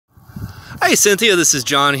Hey Cynthia, this is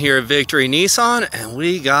John here at Victory Nissan, and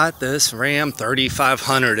we got this Ram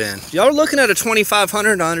 3500 in. Y'all are looking at a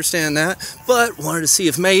 2500, I understand that, but wanted to see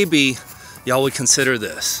if maybe y'all would consider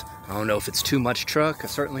this. I don't know if it's too much truck. I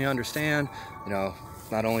certainly understand, you know,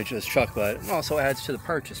 not only just truck, but it also adds to the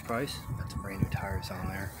purchase price. Got some brand new tires on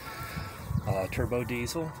there. Turbo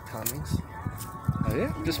diesel, Cummins.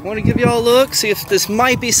 Yeah, just want to give y'all a look, see if this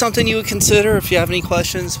might be something you would consider. If you have any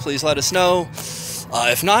questions, please let us know.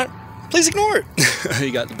 If not, please ignore it.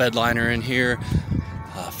 You got the bed liner in here,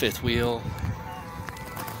 fifth wheel,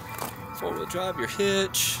 four-wheel drive, your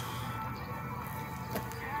hitch.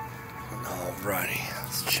 Alrighty,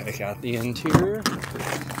 let's check out the interior.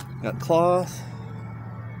 Got cloth,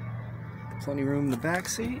 plenty of room in the back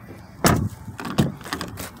seat.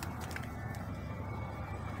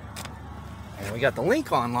 And we got the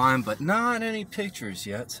link online, but not any pictures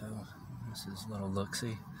yet, so this is a little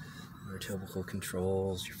look-see. Your typical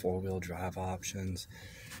controls, your four-wheel drive options,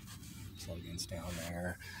 plug-ins down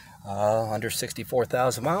there. Under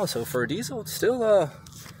 64,000 miles, so for a diesel, it's still a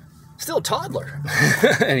toddler.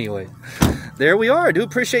 Anyway, there we are. I do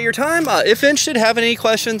appreciate your time. If interested, have any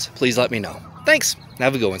questions, please let me know. Thanks.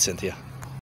 Have a good one, Cynthia.